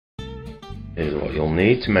Here's what you'll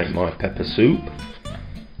need to make my pepper soup.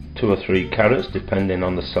 2 or 3 carrots depending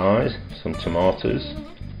on the size, some tomatoes,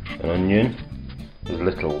 an onion, as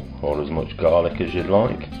little or as much garlic as you'd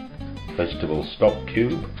like, vegetable stock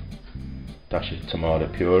cube, dash of tomato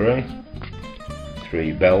puree,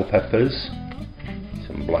 3 bell peppers,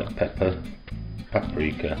 some black pepper,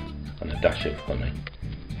 paprika and a dash of honey.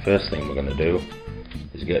 First thing we're going to do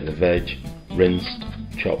is get the veg rinsed,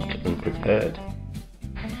 chopped and prepared.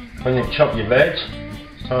 When you chop your veg,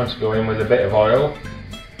 it's time to go in with a bit of oil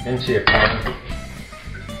into your pan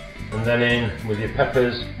and then in with your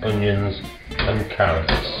peppers, onions and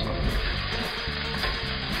carrots.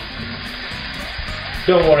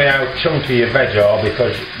 Don't worry how chunky your veg are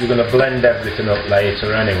because you're going to blend everything up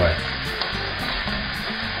later anyway.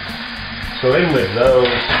 So in with those,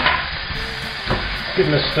 give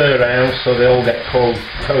them a stir around so they all get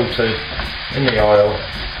coated in the oil,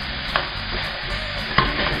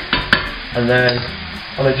 and then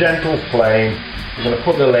on a gentle flame you're going to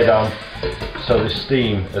put the lid on so they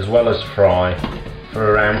steam as well as fry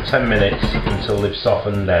for around 10 minutes until they've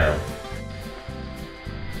softened down.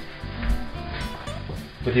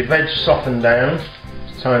 With your veg softened down,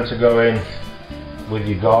 it's time to go in with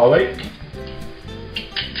your garlic,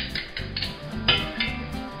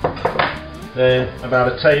 then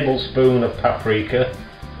about a tablespoon of paprika,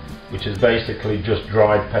 which is basically just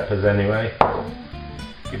dried peppers anyway,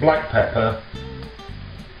 your black pepper,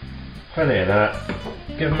 plenty of that,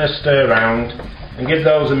 give them a stir round and give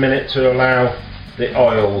those a minute to allow the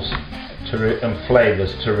oils and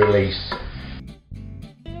flavours to release.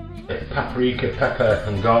 Paprika, pepper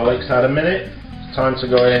and garlic's had a minute, it's time to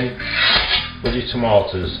go in with your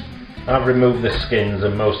tomatoes. I've removed the skins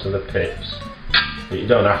and most of the pips, but you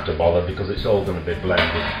don't have to bother because it's all going to be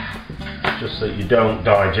blended. Just that you don't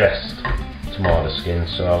digest tomato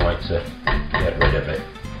skins, so I like to get rid of it.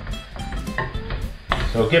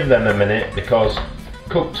 So give them a minute because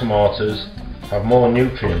cooked tomatoes have more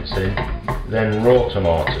nutrients in than raw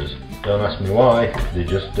tomatoes. Don't ask me why, they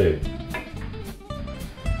just do.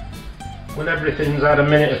 When everything's had a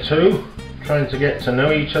minute or two, trying to get to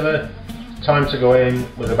know each other, it's time to go in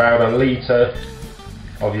with about a litre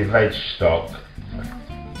of your veg stock.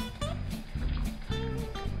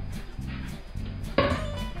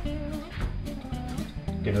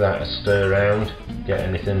 Give that a stir round, get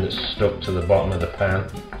anything that's stuck to the bottom of the pan.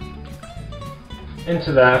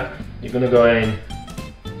 Into that you're going to go in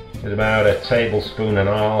with about a tablespoon and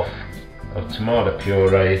a half of tomato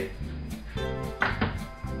puree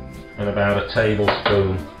and about a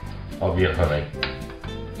tablespoon of your honey.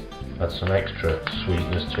 Add some extra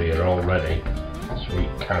sweetness to your already sweet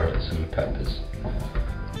carrots and peppers.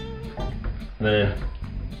 Then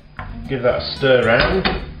give that a stir round,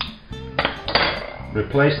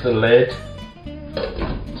 replace the lid,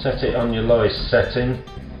 set it on your lowest setting,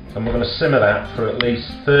 and we're going to simmer that for at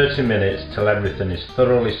least 30 minutes till everything is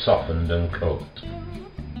thoroughly softened and cooked.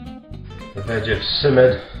 The veg have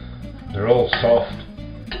simmered, they're all soft,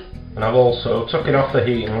 and I've also took it off the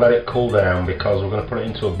heat and let it cool down because we're going to put it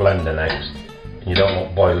into a blender next, and you don't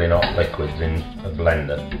want boiling hot liquids in a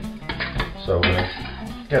blender. So we're going to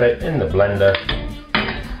get it in the blender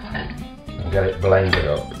and get it blended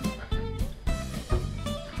up.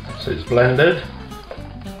 So it's blended,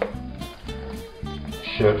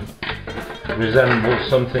 should resemble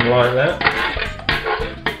something like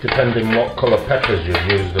that, depending what colour peppers you've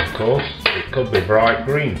used of course. It could be bright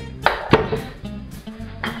green.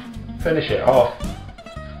 Finish it off,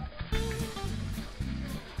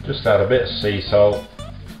 just add a bit of sea salt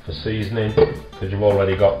for seasoning because you've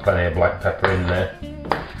already got plenty of black pepper in there.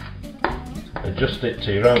 Adjust it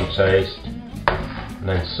to your own taste and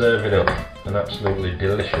then serve it up, an absolutely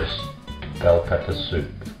delicious bell pepper soup.